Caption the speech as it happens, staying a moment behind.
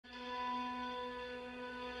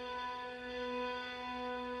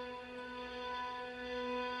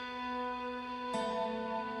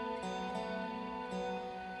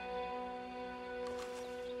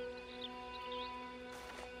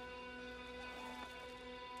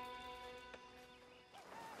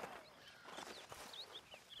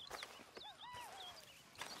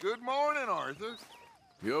Good morning, Arthur.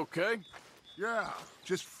 You okay? Yeah,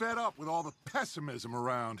 just fed up with all the pessimism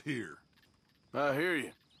around here. I hear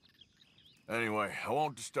you. Anyway, I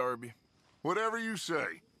won't disturb you. Whatever you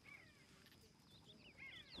say.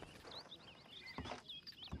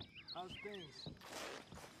 How's things?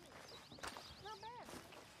 Not bad.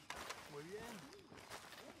 Well, yeah.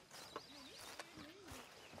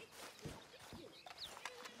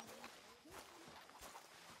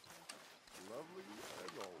 Lovely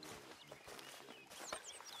as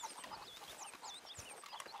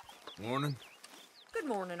always. Morning. Good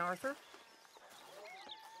morning, Arthur.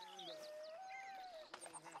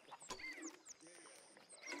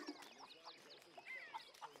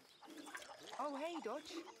 Oh, hey,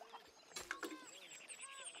 Dutch.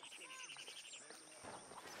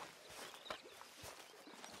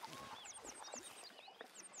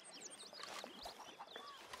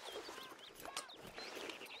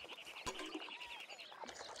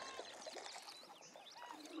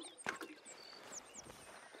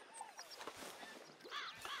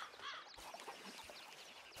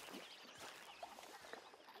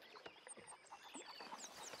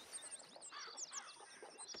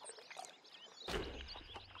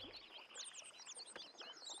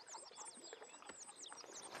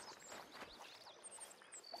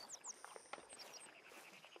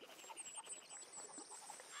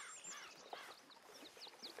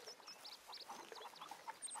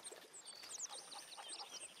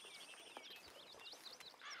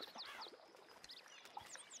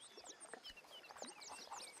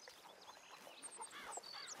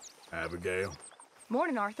 Abigail.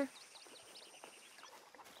 Morning, Arthur.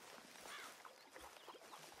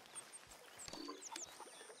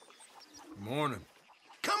 Morning.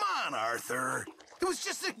 Come on, Arthur. It was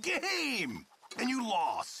just a game, and you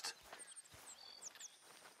lost.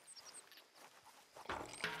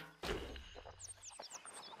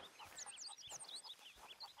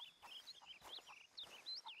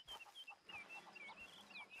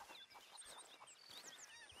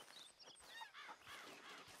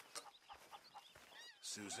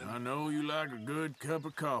 Susan. I know you like a good cup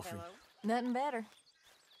of coffee. Hello. Nothing better.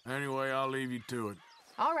 Anyway, I'll leave you to it.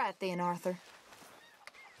 All right then, Arthur.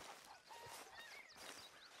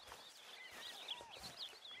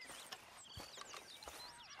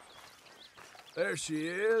 There she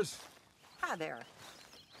is. Hi there.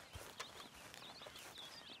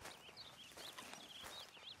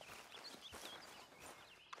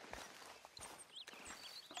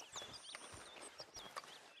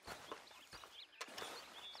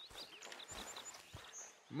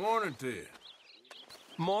 Morning to you.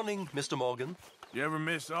 Morning, Mr. Morgan. You ever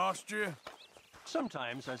miss Austria?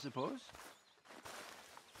 Sometimes, I suppose.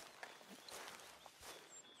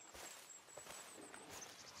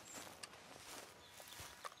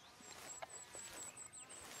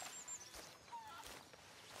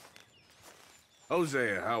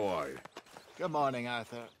 Hosea, how are you? Good morning,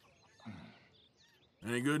 Arthur.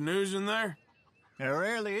 Any good news in there? There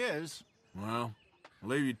rarely is. Well, I'll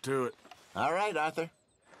leave you to it. All right, Arthur.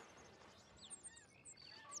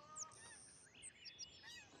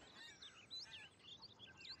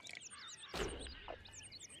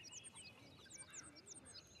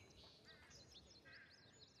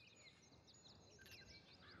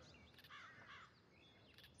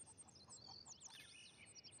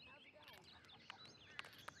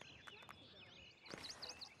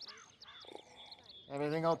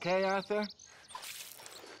 Everything okay, Arthur?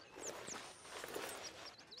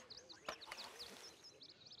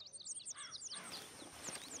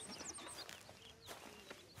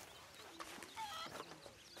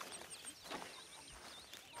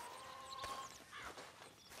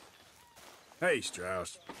 Hey,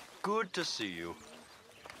 Strauss. Good to see you.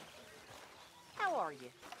 How are you,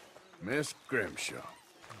 Miss Grimshaw.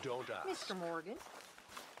 Don't ask. Mr. Morgan?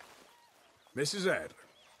 Mrs. Adler.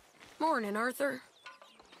 Morning, Arthur.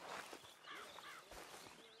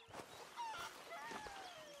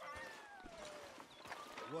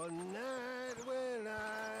 One night when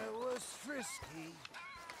I was frisky,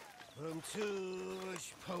 from too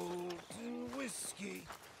much potent whiskey,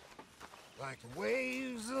 like the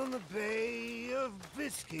waves on the Bay of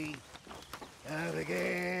Biscay, I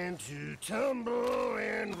began to tumble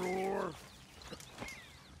and roar.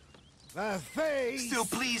 My face Still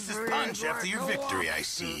pleased as red punch after like your a victory, I lobster.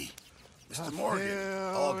 see. Mr. I Morgan,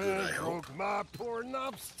 fell all good, and I hope. broke my poor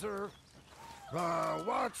lobster. I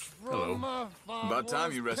watched from Hello. my About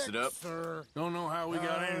time you rested up. Sir. Don't know how we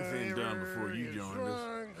got anything done before you joined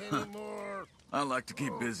us. I like to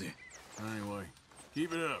keep busy. Anyway,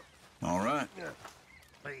 keep it up. All right.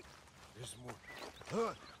 Wait, there's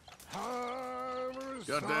more. Harbor's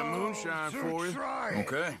Got that moonshine for you. Try.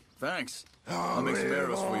 Okay, thanks. I'll make some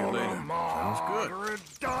arrows for you later. Sounds good. Moderate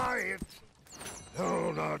diet.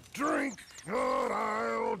 Though not drink, but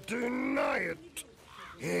I'll deny it.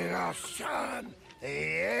 In a son,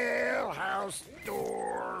 the alehouse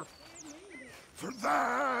door. For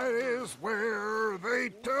that is where they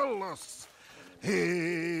tell us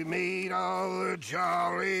he meet all the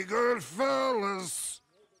jolly good fellas.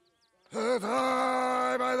 That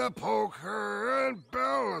I by the poker and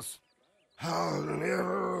bellas, I'll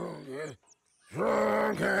never get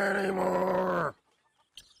drunk anymore.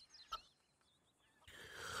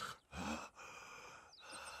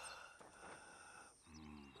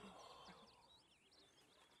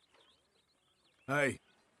 Hey,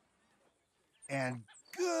 And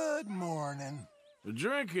good morning. a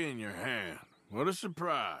drink in your hand. What a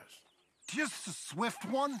surprise. Just a swift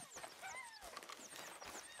one?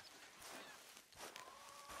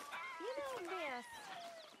 You know, miss,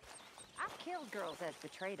 I've killed girls that's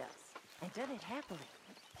betrayed us, and done it happily.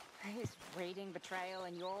 Is reading betrayal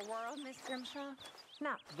in your world, Miss Grimshaw?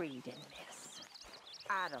 Not reading, miss.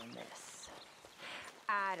 Idleness.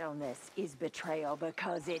 Idleness is betrayal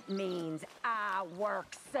because it means I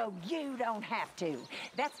work so you don't have to.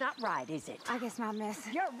 That's not right, is it? I guess not, miss.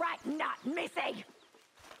 You're right, not missy.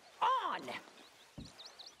 On!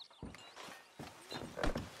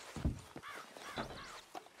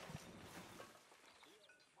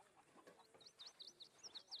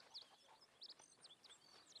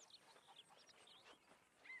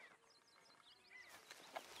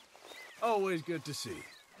 Always good to see you.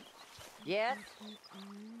 Yes?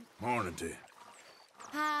 Morning to you.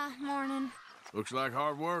 Hi, morning. Looks like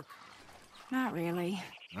hard work. Not really.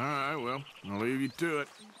 All right, well, I'll leave you to it.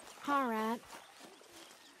 All right.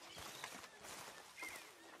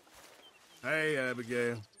 Hey,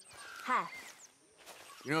 Abigail. Hi.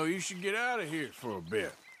 You know, you should get out of here for a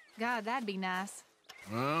bit. God, that'd be nice.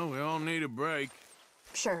 Well, we all need a break.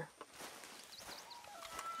 Sure.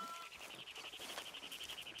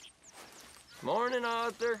 Morning,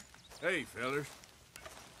 Arthur. Hey, fellas.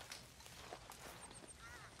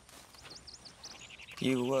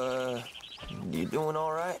 You doing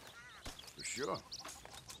all right? For sure.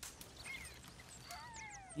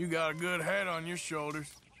 You got a good head on your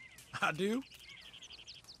shoulders. I do.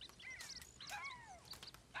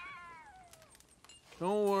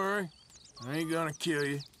 Don't worry. I ain't gonna kill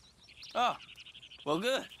you. Oh, well,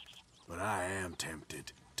 good. But I am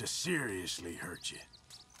tempted to seriously hurt you.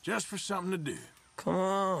 Just for something to do. Come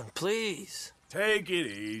on, please. Take it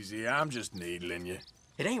easy. I'm just needling you.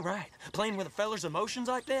 It ain't right. Playing with a feller's emotions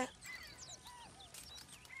like that?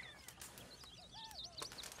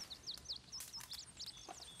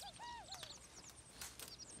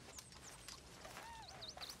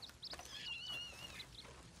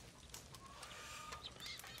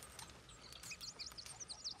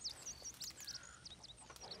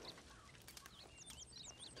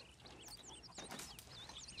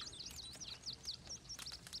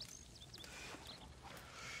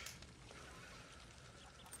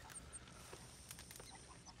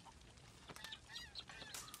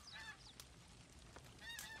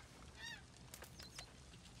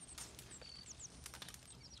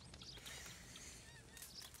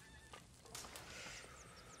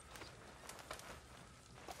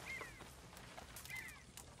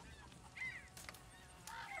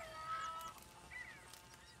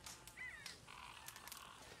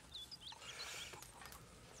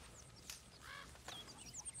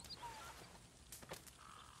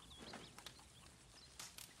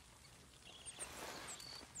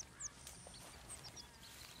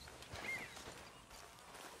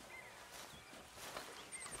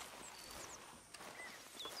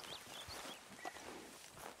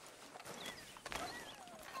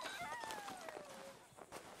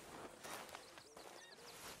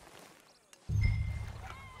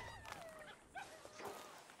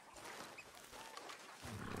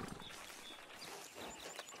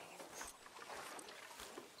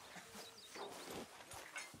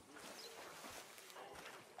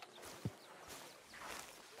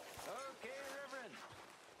 Okay, Reverend.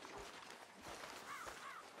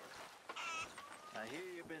 I hear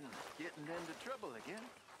you've been getting into trouble again.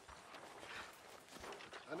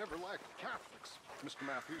 I never liked Catholics, Mr.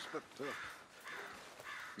 Matthews, but,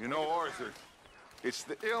 You know, Arthur, it's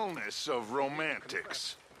the illness of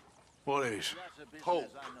romantics. What is? That's a business Hope.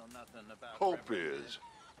 I know nothing about. Hope Reverend. is.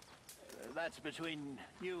 That's between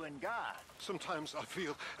you and God. sometimes I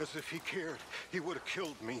feel as if he cared. He would have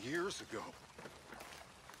killed me years ago.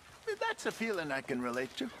 That's a feeling I can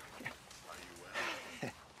relate to.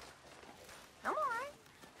 I'm all right.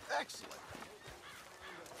 Excellent.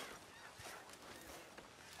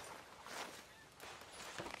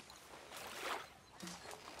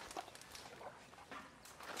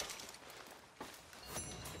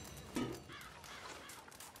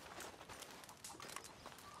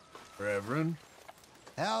 Reverend,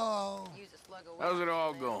 Hello. Use a slug of how's it whiskey,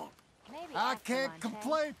 all Liz. going? Maybe I ask can't Monte.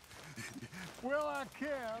 complain. Well, I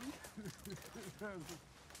can.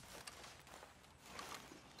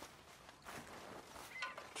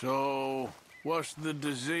 So, what's the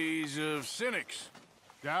disease of cynics?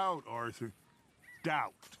 Doubt, Arthur.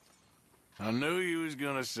 Doubt. I knew you was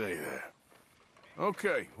gonna say that.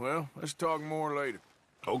 Okay, well, let's talk more later.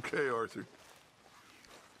 Okay, Arthur.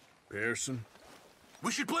 Pearson?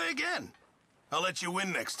 We should play again. I'll let you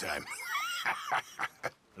win next time.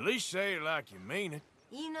 At least say it like you mean it.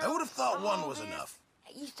 You know, I would have thought all one was this, enough.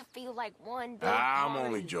 It used to feel like one big I'm party.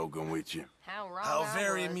 only joking with you. How wrong How I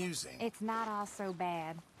very was. amusing. It's not all so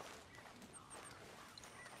bad.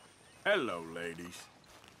 Hello, ladies.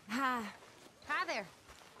 Hi. Hi there.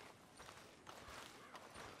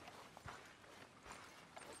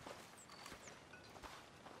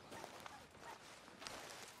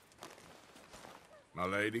 My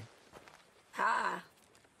lady. Hi.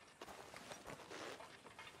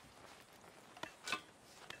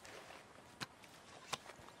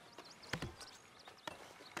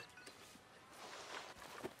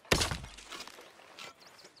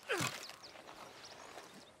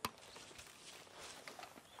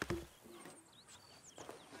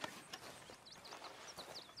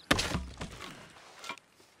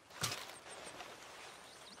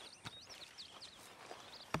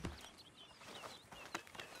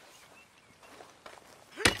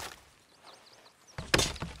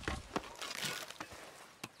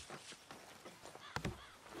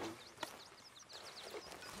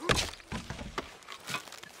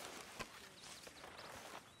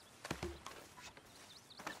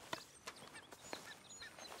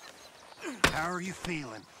 How are you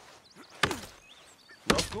feeling?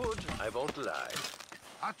 Not good, I won't lie.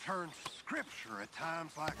 I turn scripture at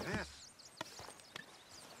times like this.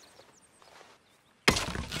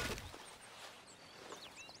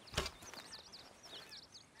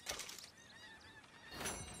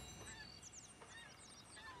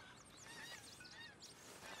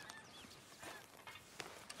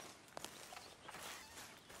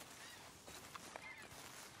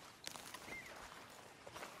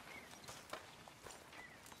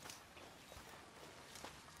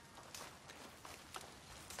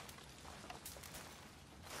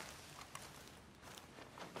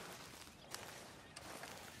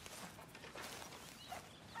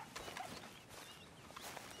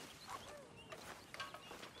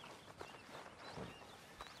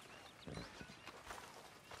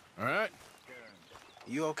 All right?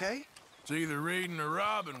 You okay? It's either reading or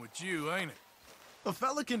robbing with you, ain't it? A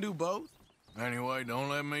fella can do both. Anyway, don't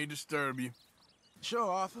let me disturb you.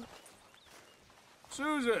 Sure, Arthur.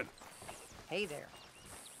 Susan! Hey there.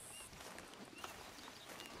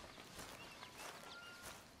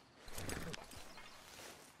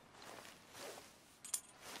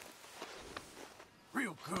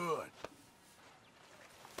 Real good.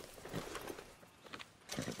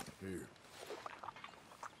 Here.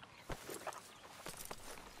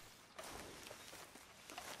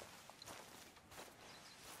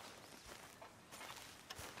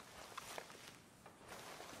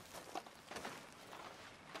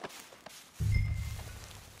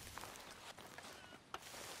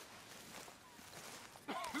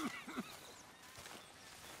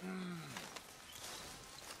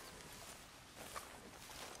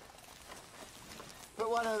 Put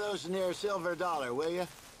one of those near Silver Dollar, will you?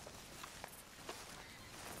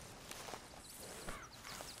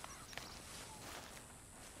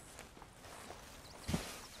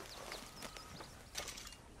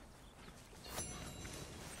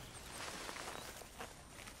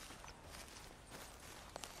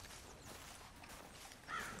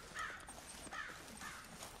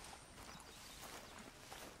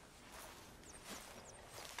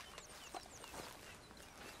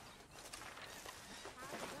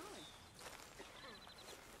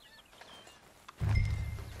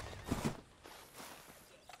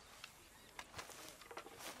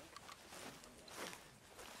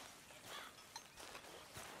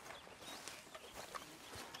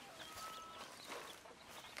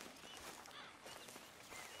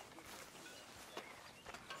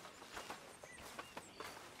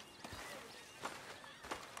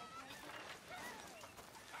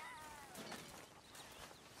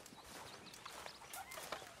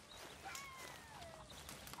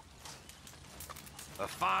 A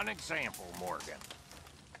fine example, Morgan.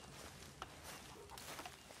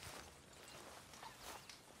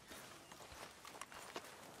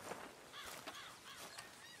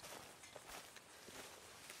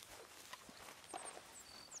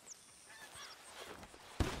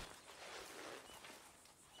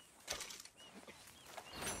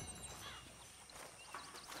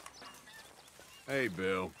 Hey,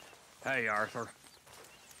 Bill. Hey, Arthur.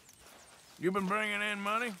 You been bringing in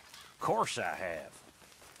money? Of course I have.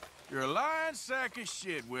 You're a lying sack of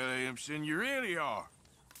shit, Williamson. You really are.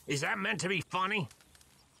 Is that meant to be funny?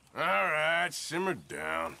 All right, simmer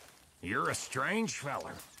down. You're a strange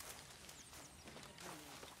feller.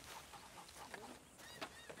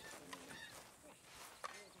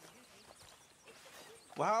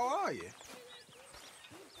 Well, how are you?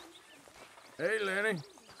 Hey, Lenny.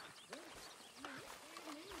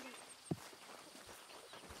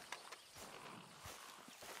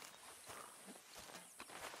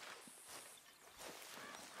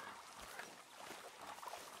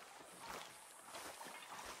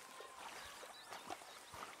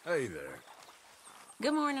 Hey there.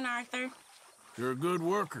 Good morning, Arthur. You're a good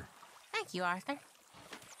worker. Thank you, Arthur.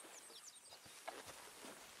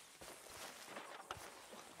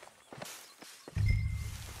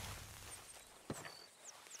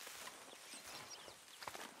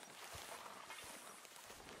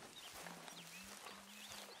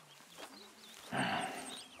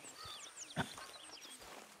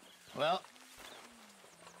 Well,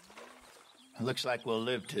 it looks like we'll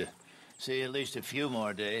live to see at least a few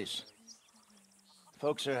more days.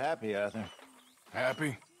 Folks are happy, Arthur.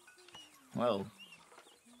 Happy? Well,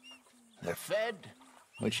 they're fed,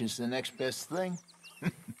 which is the next best thing.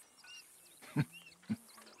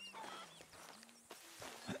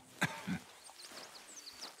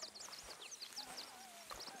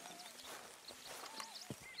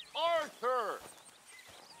 Arthur!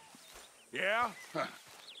 Yeah?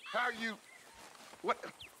 How you... What...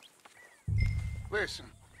 Listen,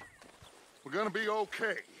 we're gonna be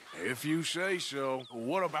okay. If you say so.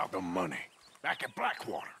 What about the money? Back at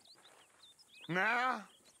Blackwater. Now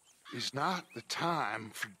is not the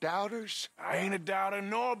time for doubters. I ain't a doubter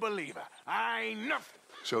nor a believer. I ain't nothing.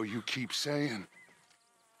 So you keep saying.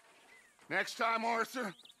 Next time,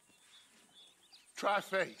 Arthur, try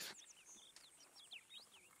faith.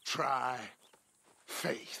 Try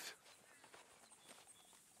faith.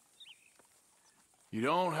 You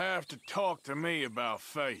don't have to talk to me about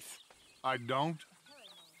faith. I don't?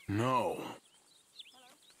 No.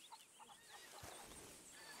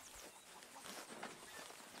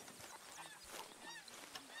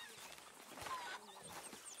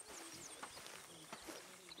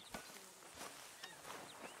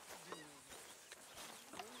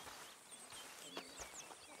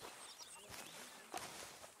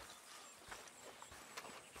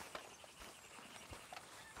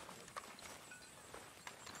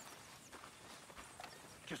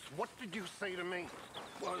 Just what did you say to me?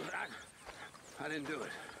 Well, I didn't do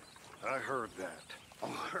it. I heard that. Oh,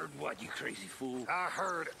 heard what, you crazy fool? I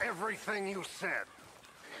heard everything you said.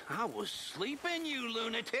 I was sleeping, you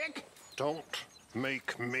lunatic. Don't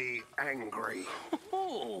make me angry.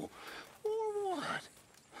 Oh, or what?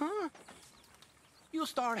 Huh? You'll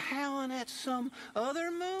start howling at some other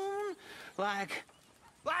moon? Like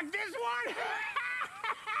this one?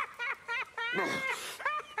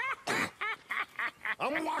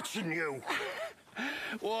 I'm watching you.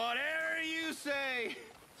 Whatever you say.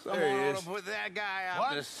 There he Someone ought is. to put that guy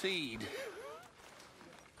out to seed.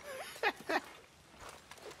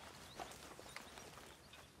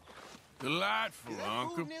 Delightful,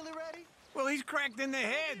 Uncle. Nearly ready? Well, he's cracked in the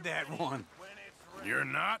head, that one. You're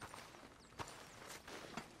not?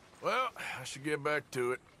 Well, I should get back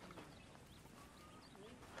to it.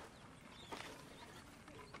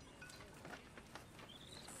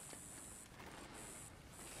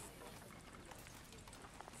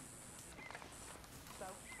 So,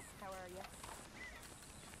 how are you?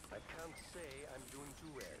 I can't say I'm doing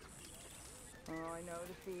too well. Oh, I know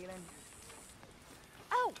the feeling.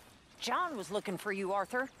 Oh, John was looking for you,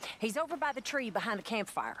 Arthur. He's over by the tree behind the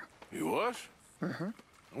campfire. You was? Mm-hmm.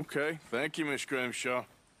 Okay, thank you, Miss Grimshaw.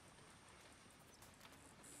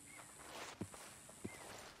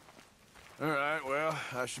 All right, well,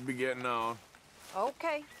 I should be getting on.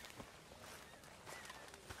 Okay.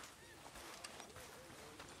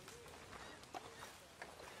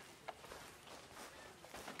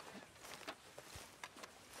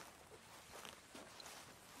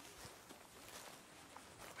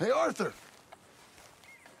 Hey, Arthur!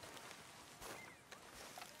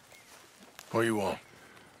 What do you want?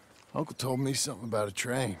 Uncle told me something about a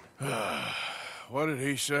train. What did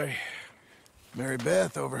he say? Mary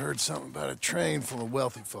Beth overheard something about a train full of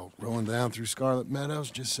wealthy folk rolling down through Scarlet Meadows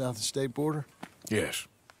just south of the state border. Yes.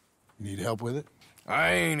 You need help with it?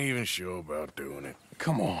 I ain't even sure about doing it.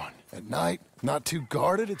 Come on. At night, not too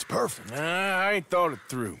guarded, it's perfect. Nah, I ain't thought it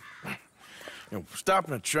through. You know,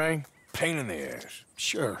 stopping a train, pain in the ass.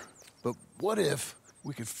 Sure, but what if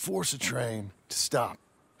we could force a train to stop?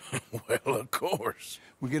 Well, of course.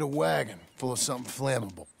 We get a wagon full of something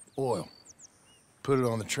flammable, oil. Put it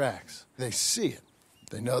on the tracks. They see it.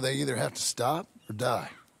 They know they either have to stop or die.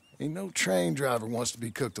 Ain't no train driver wants to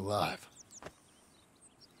be cooked alive.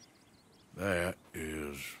 That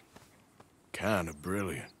is kind of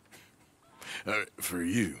brilliant. For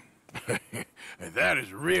you. That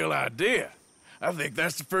is a real idea. I think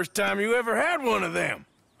that's the first time you ever had one of them.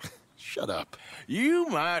 Shut up. You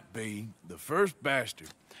might be the first bastard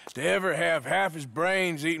to ever have half his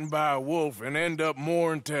brains eaten by a wolf and end up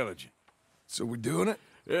more intelligent. So we're doing it?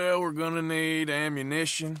 Yeah, we're gonna need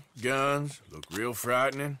ammunition, guns, look real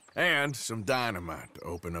frightening, and some dynamite to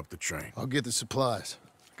open up the train. I'll get the supplies.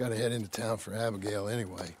 Gotta head into town for Abigail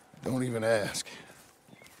anyway. Don't even ask.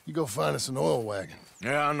 You go find us an oil wagon.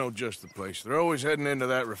 Yeah, I know just the place. They're always heading into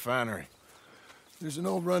that refinery. There's an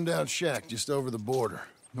old rundown shack just over the border,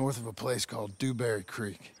 north of a place called Dewberry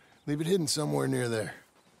Creek. Leave it hidden somewhere near there.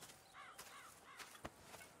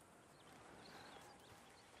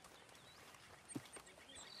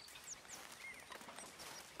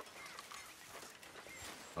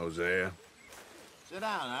 Hosea. Sit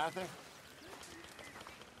down, Arthur.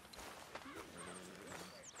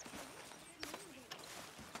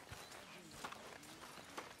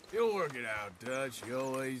 You'll work it out, Dutch. You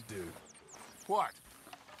always do. What?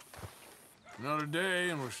 Another day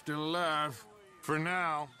and we're still alive. For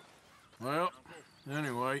now. Well,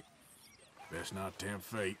 anyway, best not tempt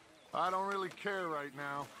fate. I don't really care right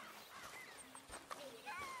now.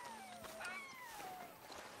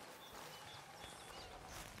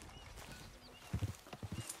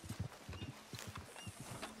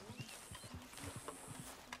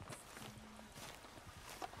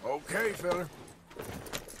 Okay, fella.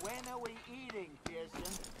 When are we eating, Pearson?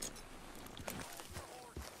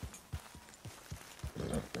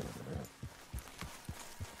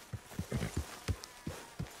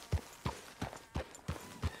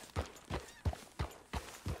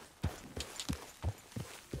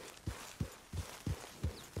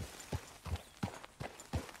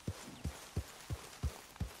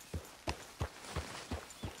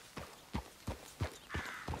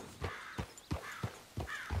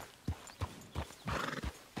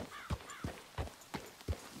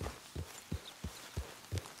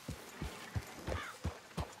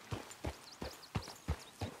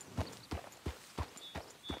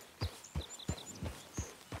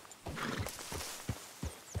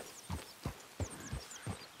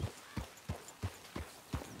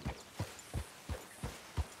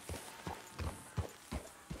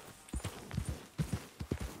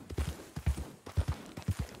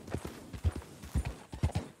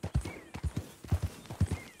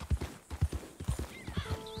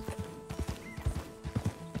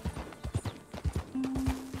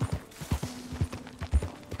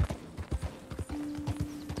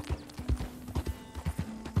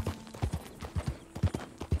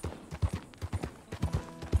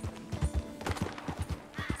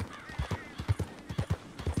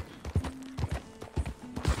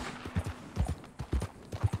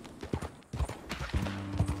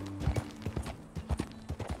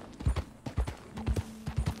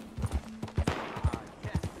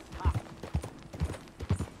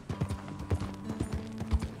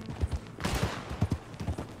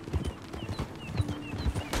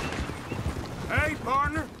 Hey,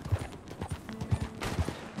 partner.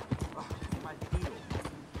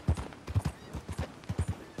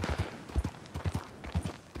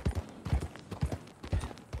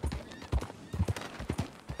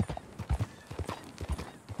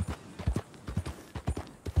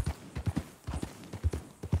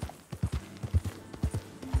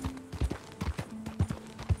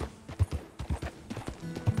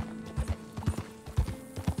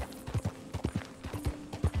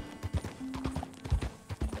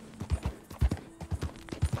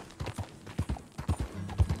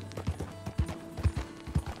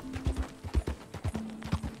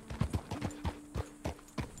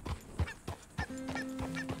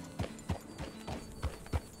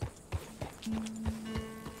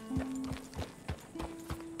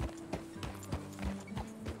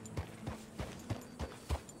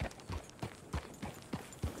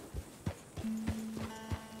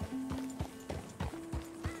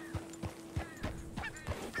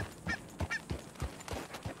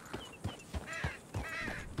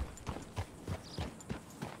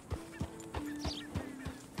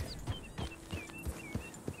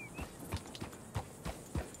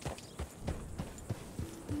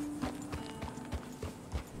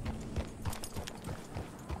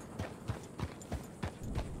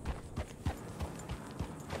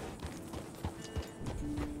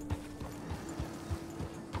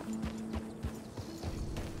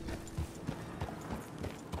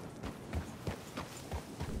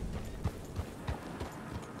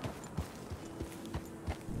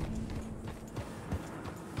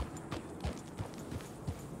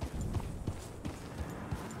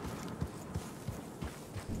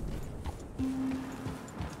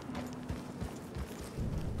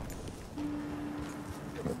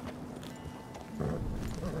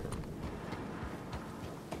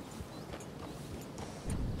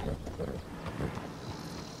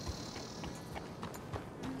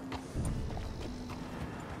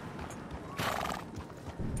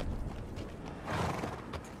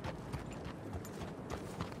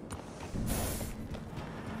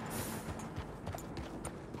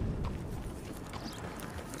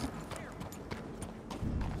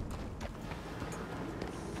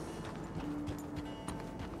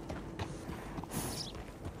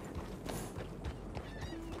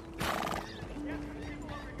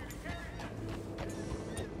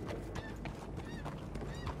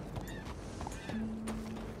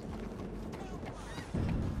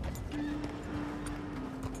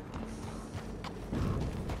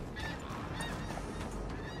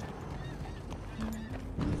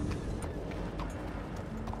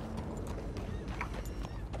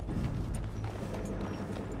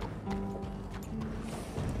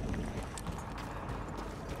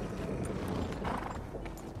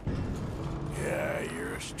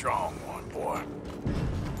 a strong one, boy.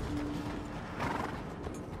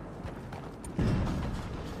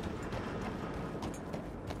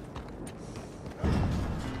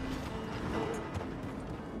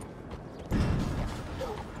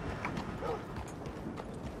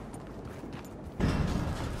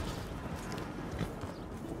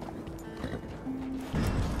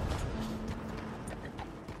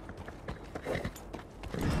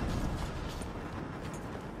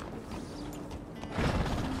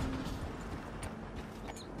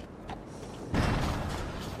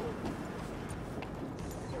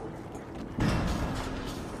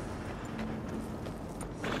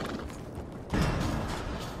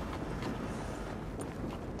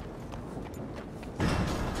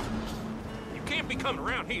 Be coming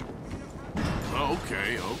around here.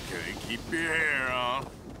 Okay, keep your hair on.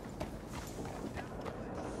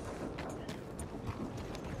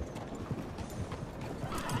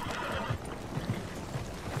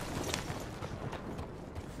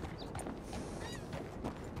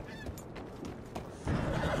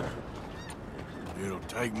 It'll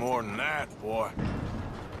take more than that, boy.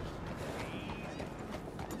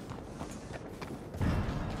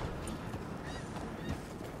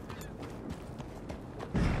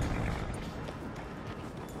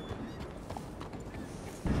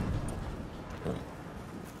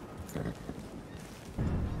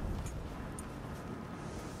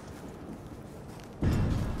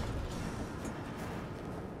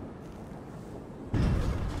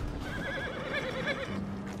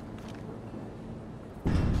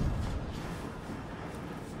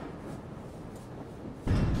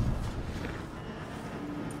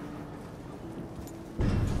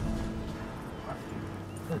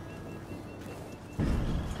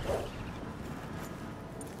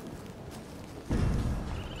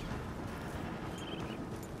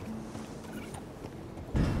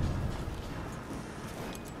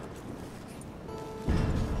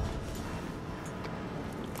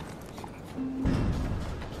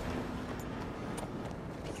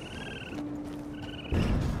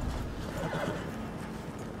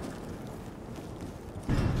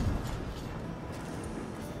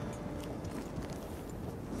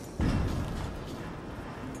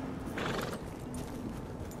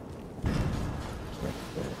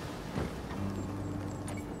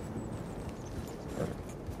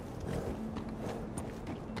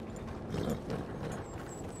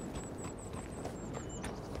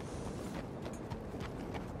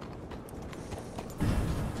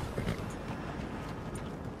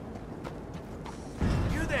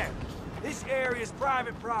 This area's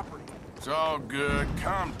private property. It's all good.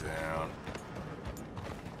 Calm down.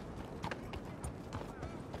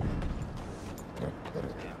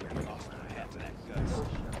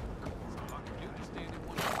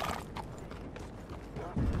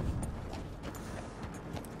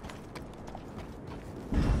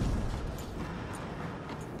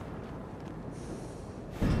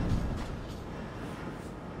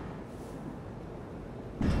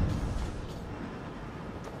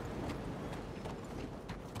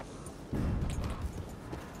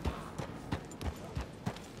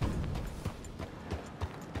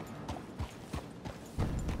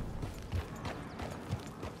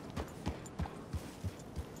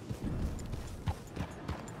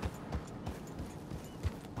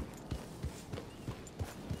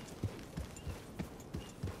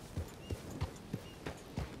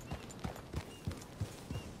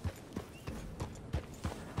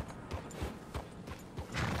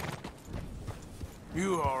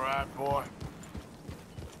 You all right, boy?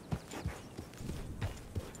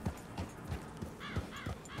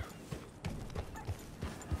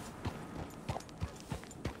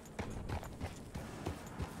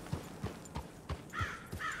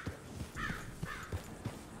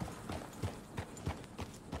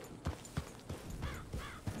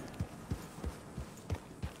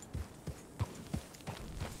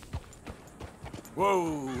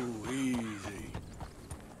 Whoa, easy.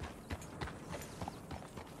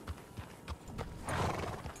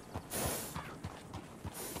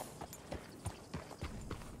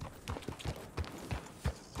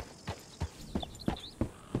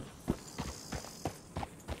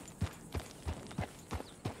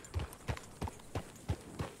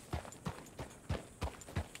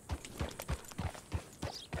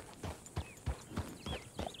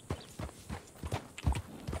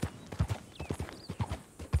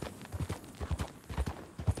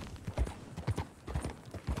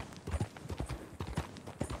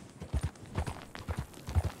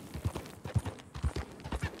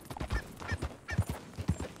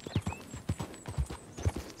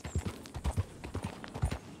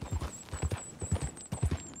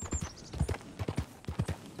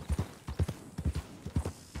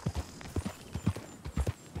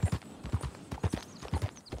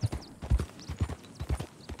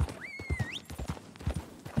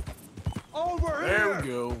 Over There here! we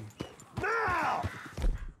go. Now!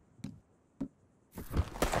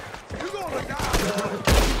 You're gonna die!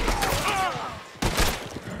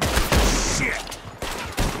 Shit!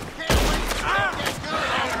 Can't wait to get good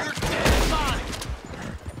on your dead body!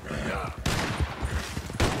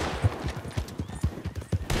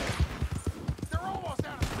 They're almost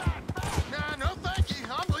out of sight! Nah, no thank you.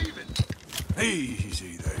 I'm leaving.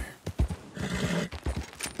 Easy there.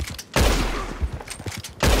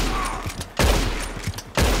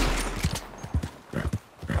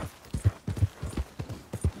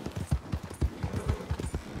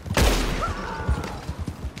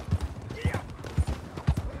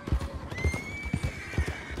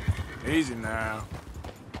 Easy now.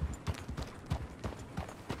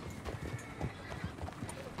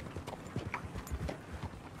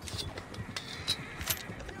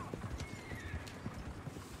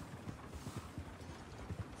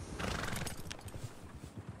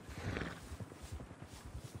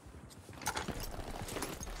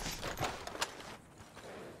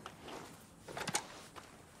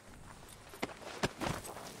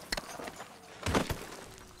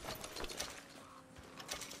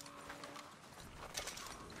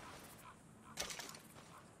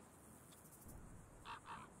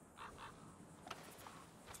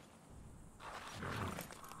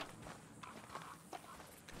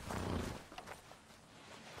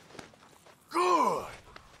 Good.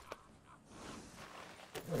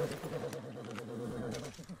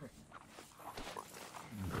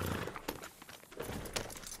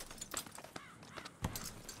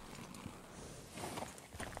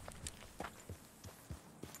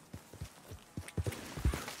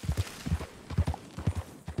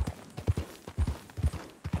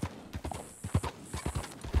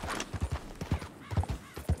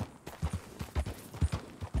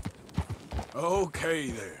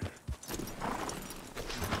 Okay there.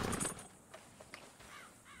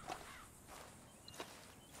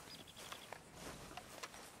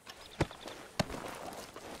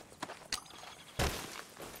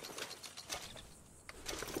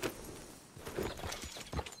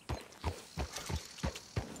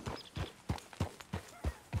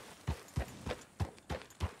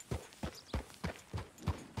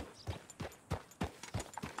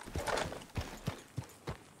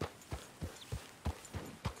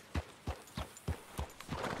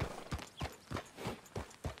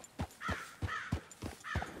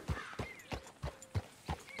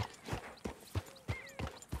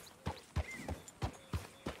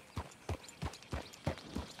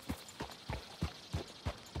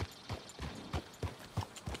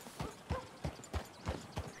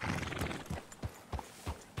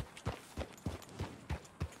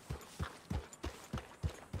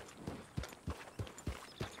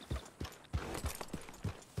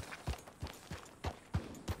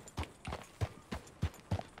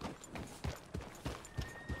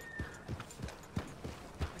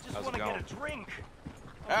 I want to get a drink.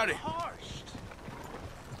 Howdy. Parched.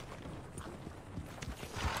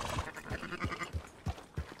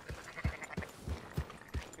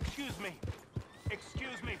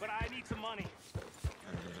 Excuse me, but I need some money.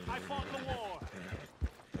 I fought the war.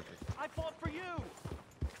 I fought for you.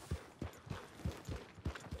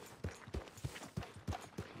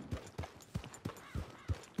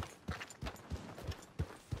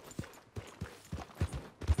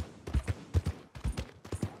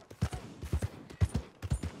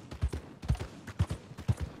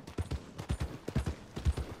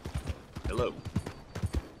 Hello.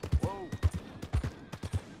 Whoa.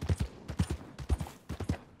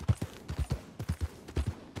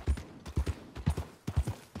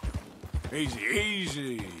 Easy,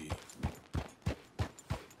 easy.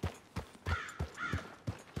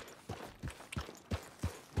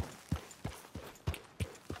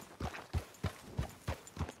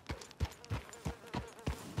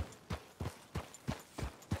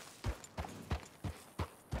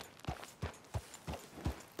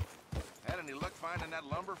 Had any luck finding that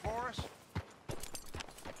lumber for us?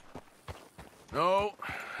 No,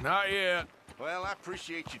 not yet. Well, I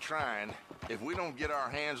appreciate you trying. If we don't get our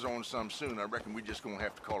hands on some soon, I reckon we're just gonna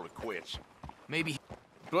have to call it quits. Maybe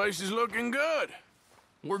Place is looking good.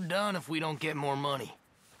 we're done if we don't get more money.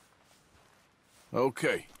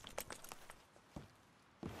 Okay.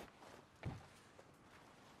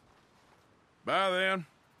 Bye then.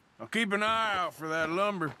 I'll keep an eye out for that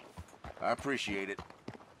lumber. I appreciate it.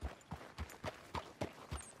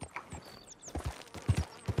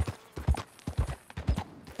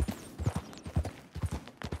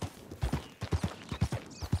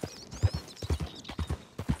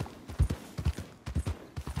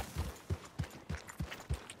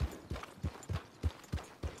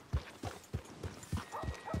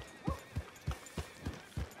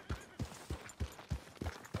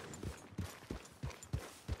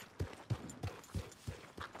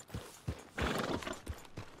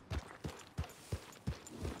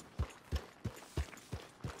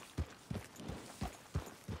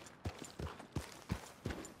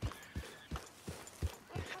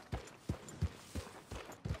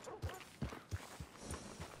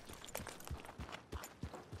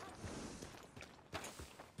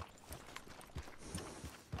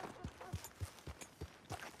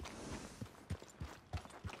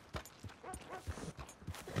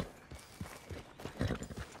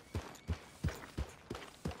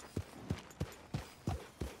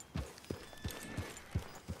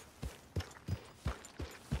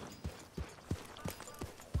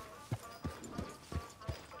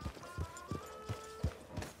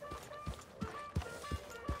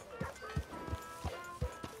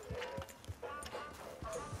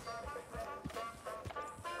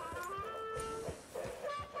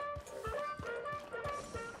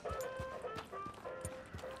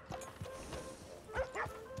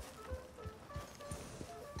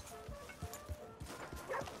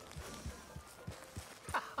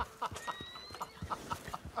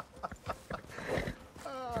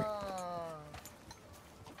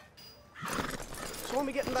 want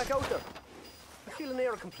me getting back out there? I feel an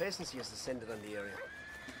air of complacency has descended on the area.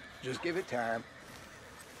 Just give it time.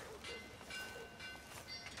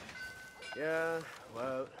 Yeah,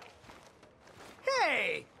 well...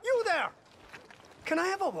 Hey! You there! Can I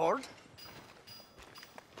have a word?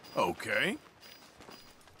 Okay.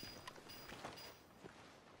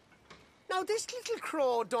 Now, this little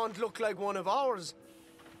crow don't look like one of ours.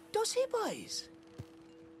 Does he, boys?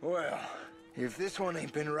 Well, if this one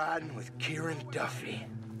ain't been riding with Kieran Duffy.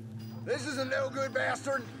 This is a no-good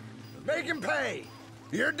bastard. Make him pay.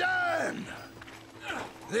 You're done.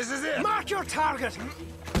 This is it. Mark your target.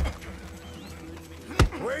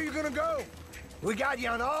 Where are you gonna go? We got you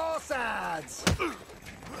on all sides.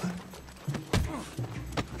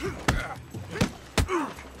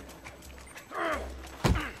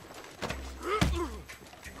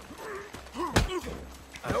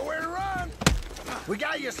 Nowhere to run. We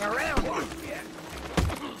got you surrounded.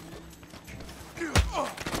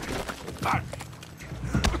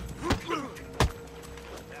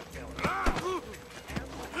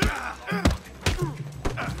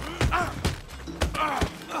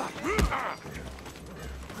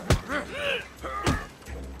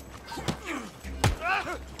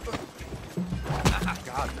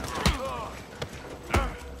 God, no.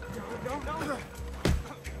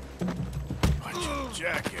 Bunch of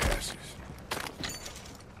jackasses.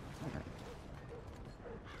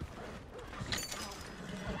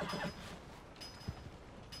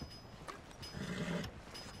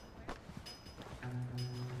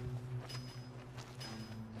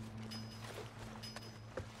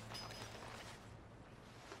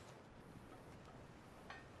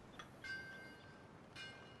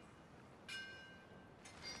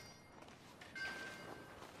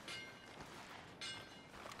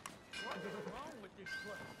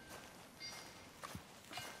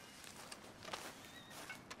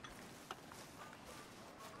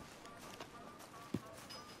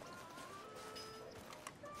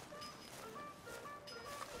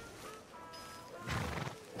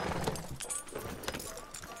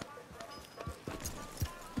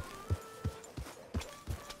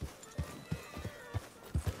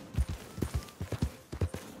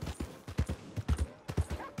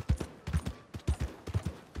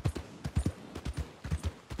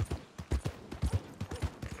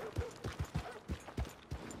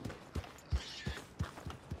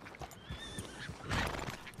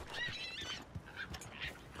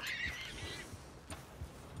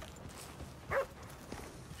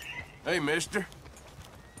 Hey, mister.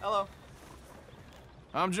 Hello.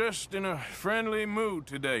 I'm just in a friendly mood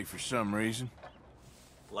today for some reason.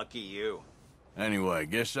 Lucky you. Anyway,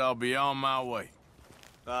 guess I'll be on my way.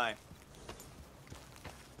 Bye.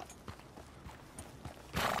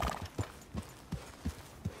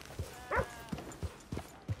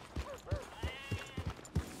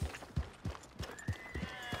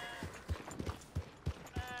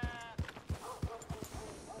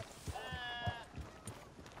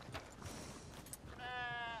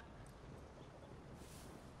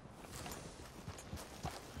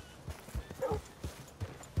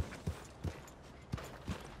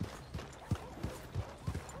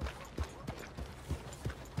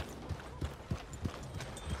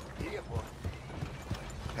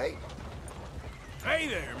 Hey. Hey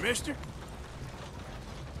there, mister.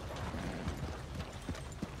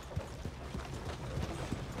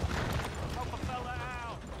 Help a fella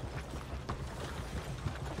out.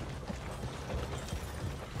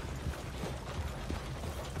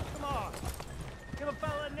 Come on. Give a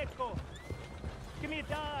fella a nickel. Give me a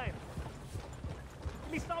dime.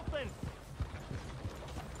 Give me something.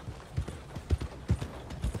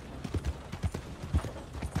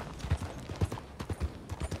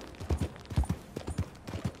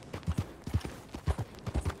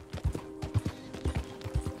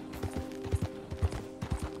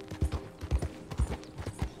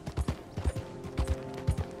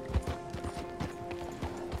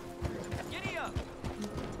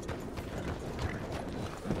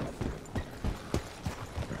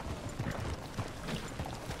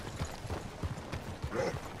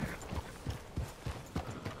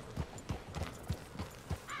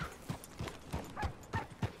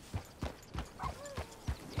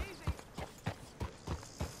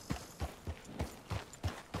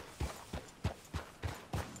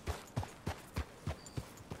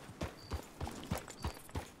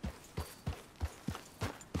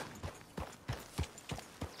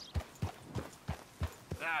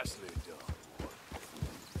 Nicely done.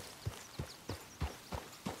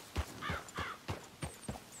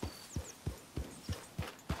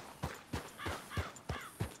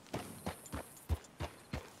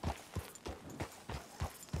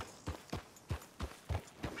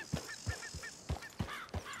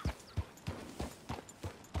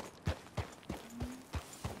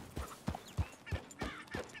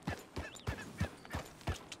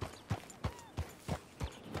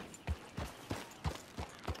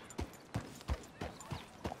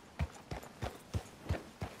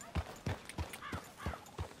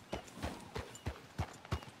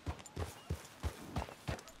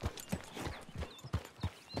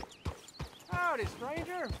 Howdy,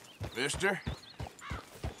 stranger. Mister?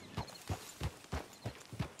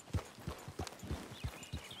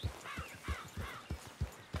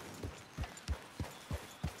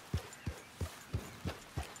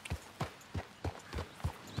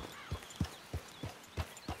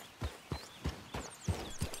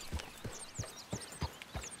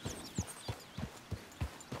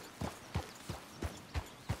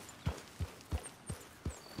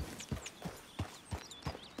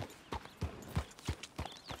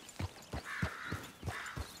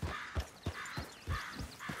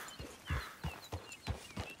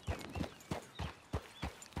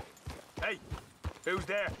 Hey, who's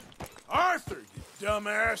there? Arthur, you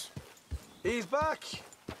dumbass! He's back.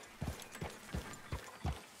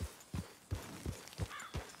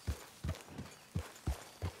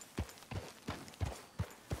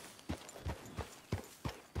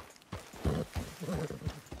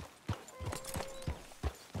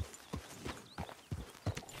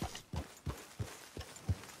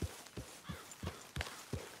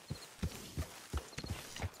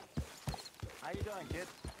 How you doing, kid?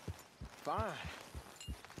 Fine.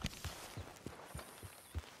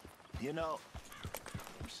 You know,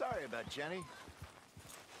 I'm sorry about Jenny.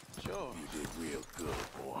 Sure. You did real good,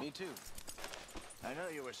 boy. Me too. I know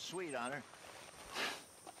you were sweet on her.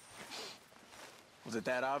 Was it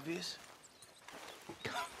that obvious?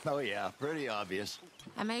 Oh, yeah, pretty obvious.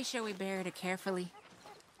 I made sure we buried her carefully.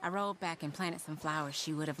 I rolled back and planted some flowers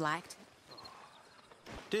she would have liked.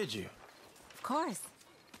 Did you? Of course.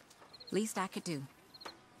 Least I could do.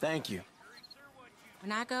 Thank you.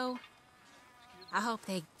 When I go, I hope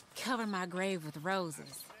they cover my grave with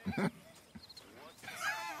roses.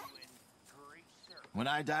 When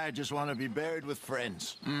I die, I just want to be buried with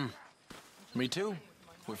friends. Me too.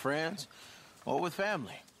 With friends or with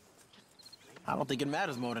family. I don't think it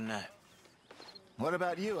matters more than that. What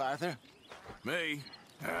about you, Arthur? Me?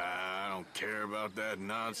 I don't care about that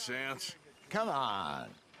nonsense. Come on.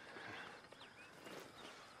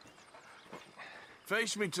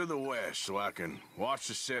 Face me to the west so I can watch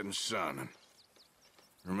the setting sun and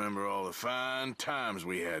remember all the fine times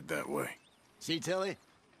we had that way. See, Tilly?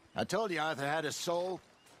 I told you Arthur had a soul.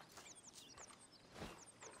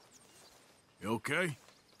 You okay?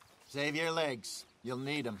 Save your legs. You'll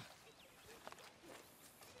need them.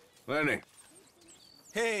 Lenny.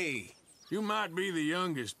 Hey! You might be the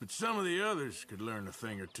youngest, but some of the others could learn a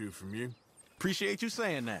thing or two from you. Appreciate you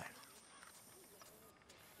saying that.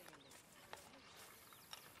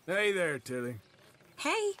 Hey there, Tilly.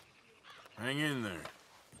 Hey! Hang in there.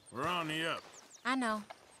 We're on the up. I know.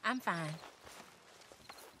 I'm fine.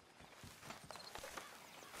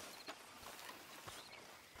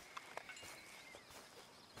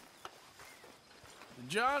 Did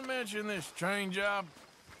John mention this train job?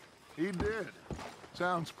 He did.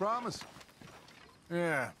 Sounds promising.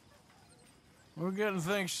 Yeah. We're getting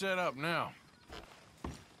things set up now.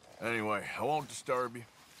 Anyway, I won't disturb you.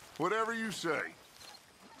 Whatever you say.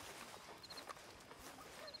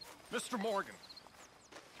 Mr. Morgan.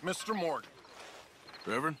 Mr. Morgan.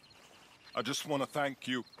 Reverend? I just want to thank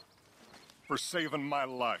you for saving my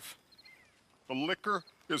life. The liquor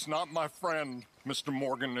is not my friend, Mr.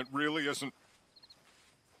 Morgan. It really isn't.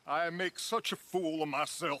 I make such a fool of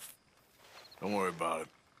myself. Don't worry about it.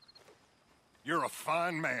 You're a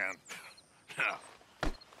fine man. Now,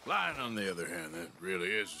 lying on the other hand, that really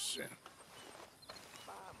is a sin.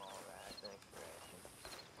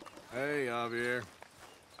 Hey, Javier.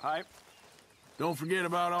 Hi. Don't forget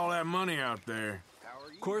about all that money out there.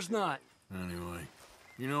 Of course not. Anyway,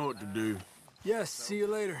 you know what to do. Yes, see you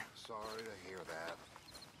later. Sorry to hear that.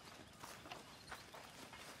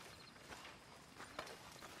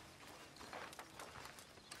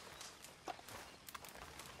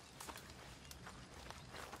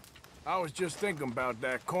 I was just thinking about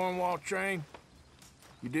that Cornwall train.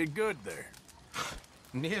 You did good there.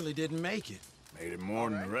 Nearly didn't make it. Made it more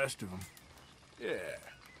than the rest of them. Yeah.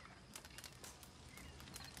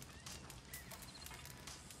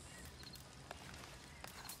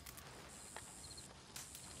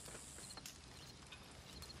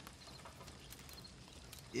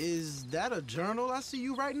 Is that a journal I see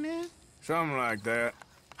you writing in? Something like that.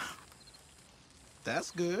 That's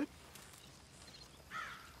good.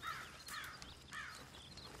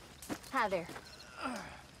 Hi there.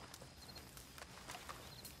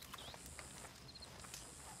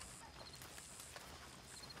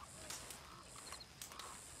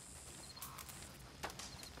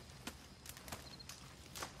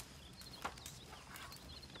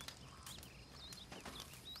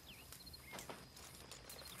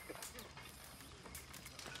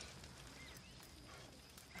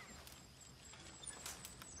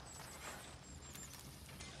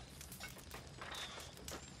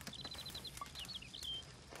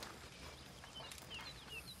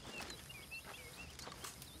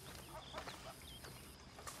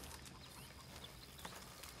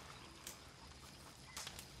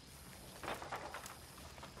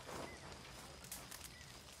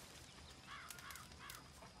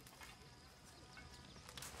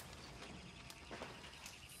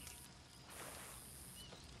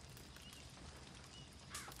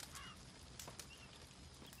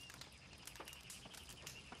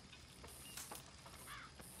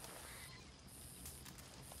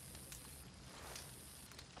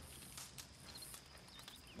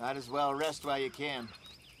 Might as well rest while you can.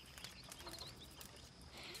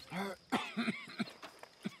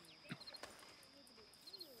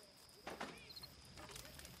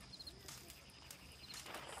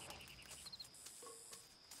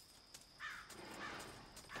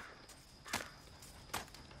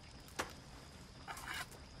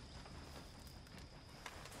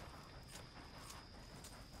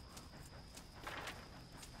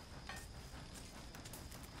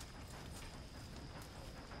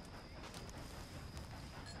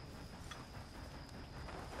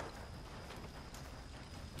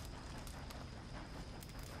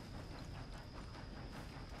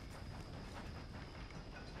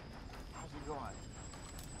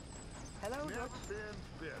 Hello, Never Dutch. been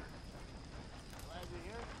better. Glad you're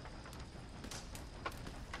here.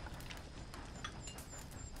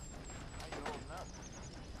 How you holding up?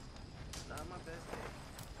 Not my best day.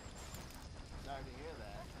 Sorry to hear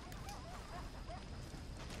that.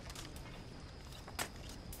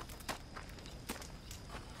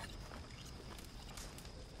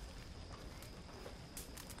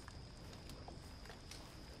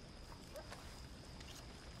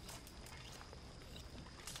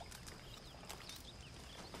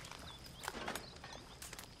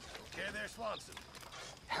 Okay there, Swanson.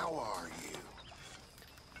 How are you?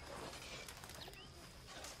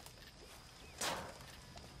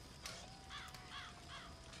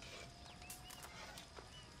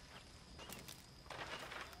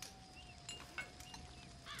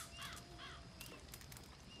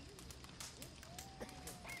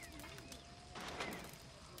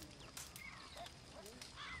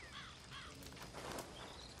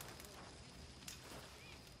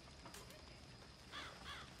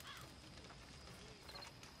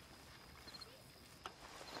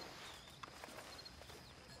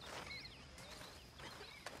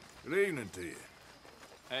 Good evening to you.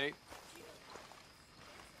 Hey.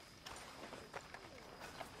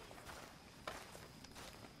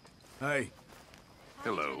 Hey.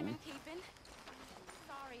 Hello.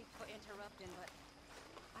 Sorry for interrupting, but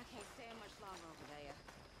I can't stand much longer over there.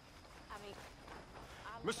 I mean,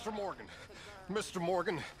 Mr. Morgan. Mr.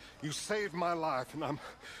 Morgan, you saved my life, and I'm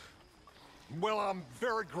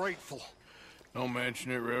very grateful. Don't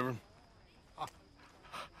mention it, Reverend.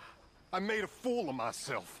 I made a fool of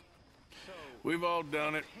myself. We've all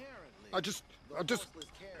done it. I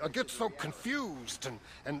get so confused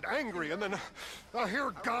and angry, and then I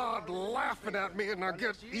hear God laughing at me, and I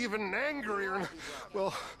get even angrier, and,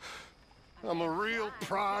 well, I'm a real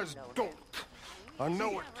prize dolt. I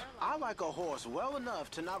know it. I like a horse well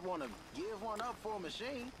enough to not want to give one up for a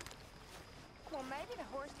machine. Well, maybe the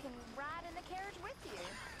horse can ride in the carriage with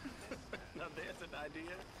you. Now that's an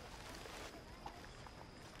idea.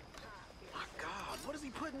 My God, what does he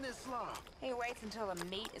put in this slop? He waits until the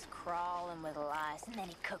meat is crawling with lice, and then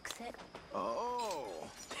he cooks it. Oh,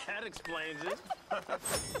 That explains it.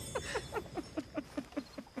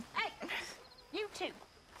 Hey, you two,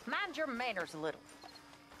 mind your manners a little.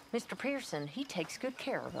 Mr. Pearson, he takes good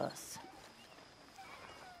care of us.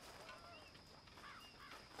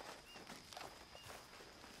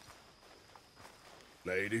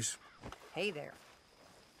 Ladies. Hey there.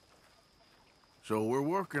 So we're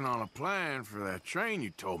working on a plan for that train you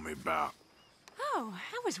told me about. Oh,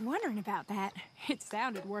 I was wondering about that. It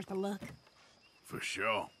sounded worth a look. For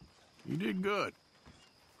sure. You did good.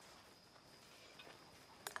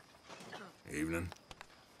 Evening.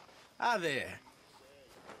 Hi there.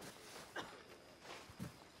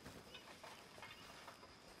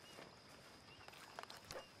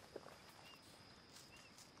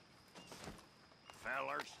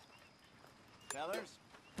 Fellers?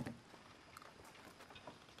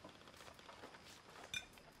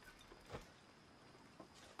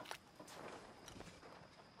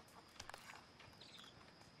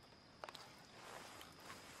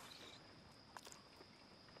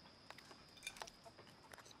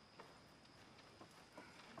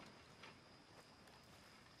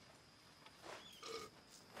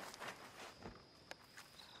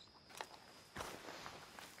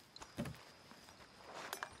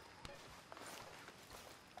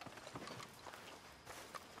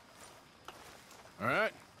 All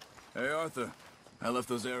right. Hey, Arthur. I left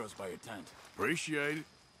those arrows by your tent. Appreciate it.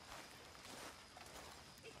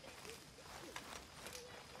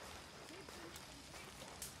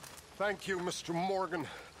 Thank you, Mr. Morgan.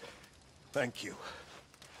 Thank you.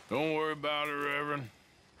 Don't worry about it, Reverend.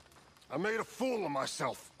 I made a fool of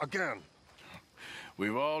myself again.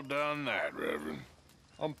 We've all done that, Reverend.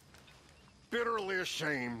 I'm bitterly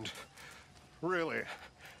ashamed. Really,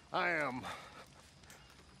 I am.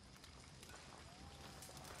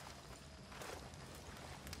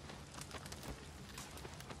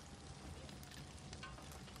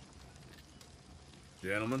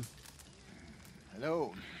 Gentlemen.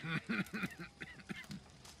 Hello.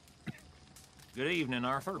 Good evening,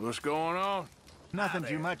 Arthur. What's going on? Nothing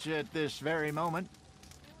too much at this very moment.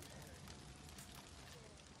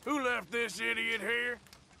 Who left this idiot here?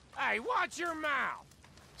 Hey, watch your mouth!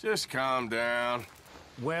 Just calm down.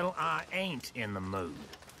 Well, I ain't in the mood.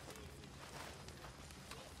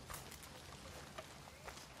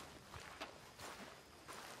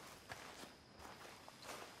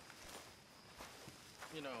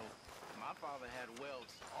 You know, my father had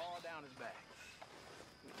welts all down his back.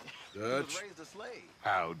 He Dutch. was raised a slave.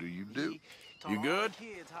 How do you do? You good?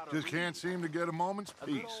 Just can't seem to get a moment's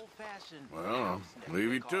peace. Well, I'll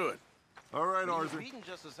leave you to it. All right, He was Arthur. beaten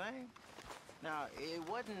just the same. Now, it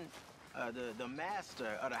wasn't the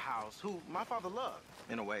master of the house, who my father loved,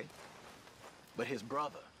 in a way, but his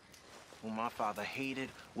brother, whom my father hated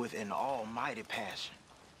with an almighty passion.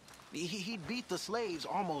 He'd beat the slaves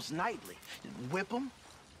almost nightly, whip them,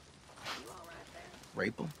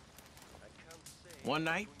 rape them. One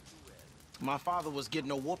night, my father was getting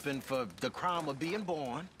a whooping for the crime of being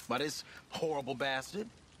born by this horrible bastard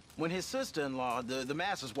when his sister-in-law, the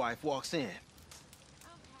master's wife, walks in.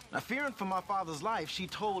 Now, fearing for my father's life, she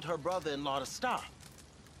told her brother-in-law to stop.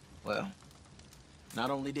 Well, not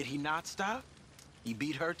only did he not stop, he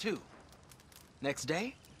beat her too. Next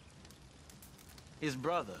day, his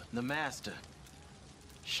brother, the master,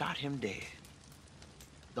 shot him dead.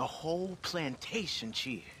 The whole plantation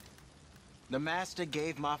cheered. The master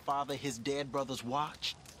gave my father his dead brother's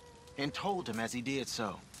watch and told him as he did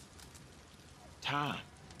so, time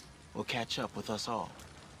will catch up with us all.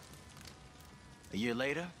 A year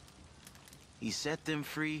later, he set them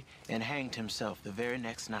free and hanged himself the very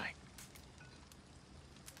next night.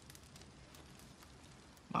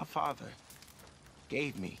 My father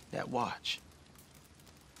gave me that watch.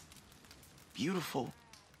 Beautiful,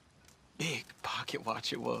 big pocket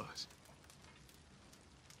watch it was.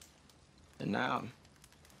 And now,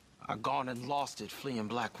 I've gone and lost it fleeing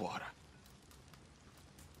Blackwater.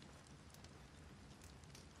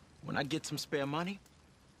 When I get some spare money,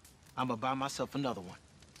 I'ma buy myself another one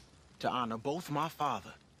to honor both my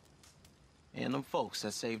father and them folks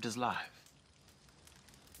that saved his life.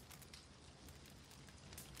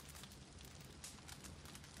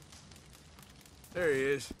 There he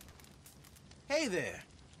is. Hey there.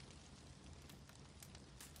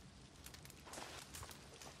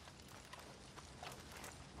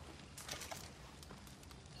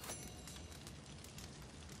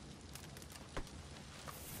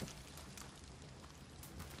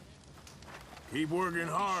 Keep working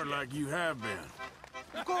hard like you have been.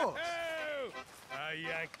 Of course. A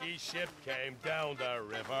Yankee ship came down the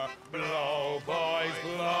river. Blow, boys,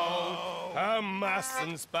 blow. Her masts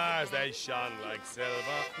and spars, they shone like silver.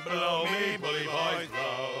 Blow me, bully boys,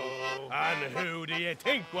 blow. And who do you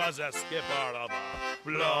think was a skipper of a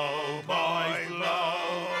blow, boys,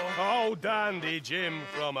 blow? Oh, Dandy Jim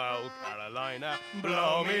from old Carolina.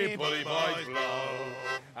 Blow me, bully boys, blow.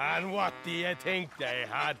 And what do you think they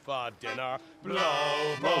had for dinner?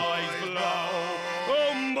 Blow, boys, blow.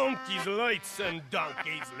 Oh, monkeys' lights and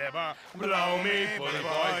donkeys' liver. Blow me, bully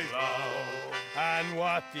boys, blow. And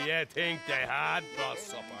what do you think they had for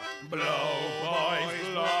supper? Blow, boys,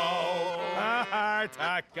 blow. A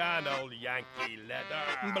hardtack and old Yankee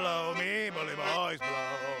leather. Blow me, bully boys,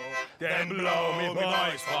 blow. Then blow me,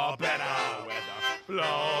 boys, for better weather.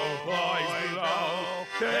 Blow, boys, blow.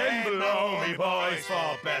 Then blow me, boys,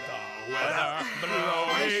 for better weather. Blow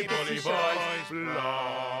me, bully boys,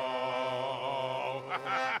 blow.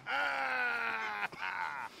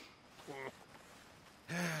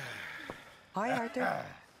 Hi, Arthur.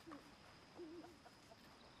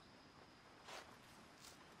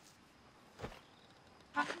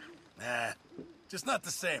 Nah, just not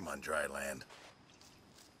the same on dry land.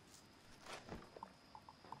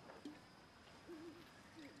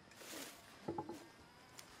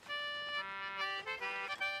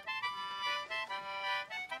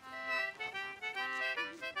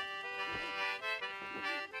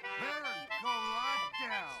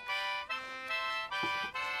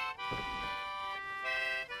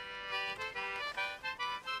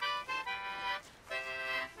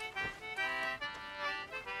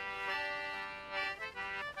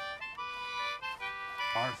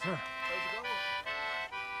 Arthur?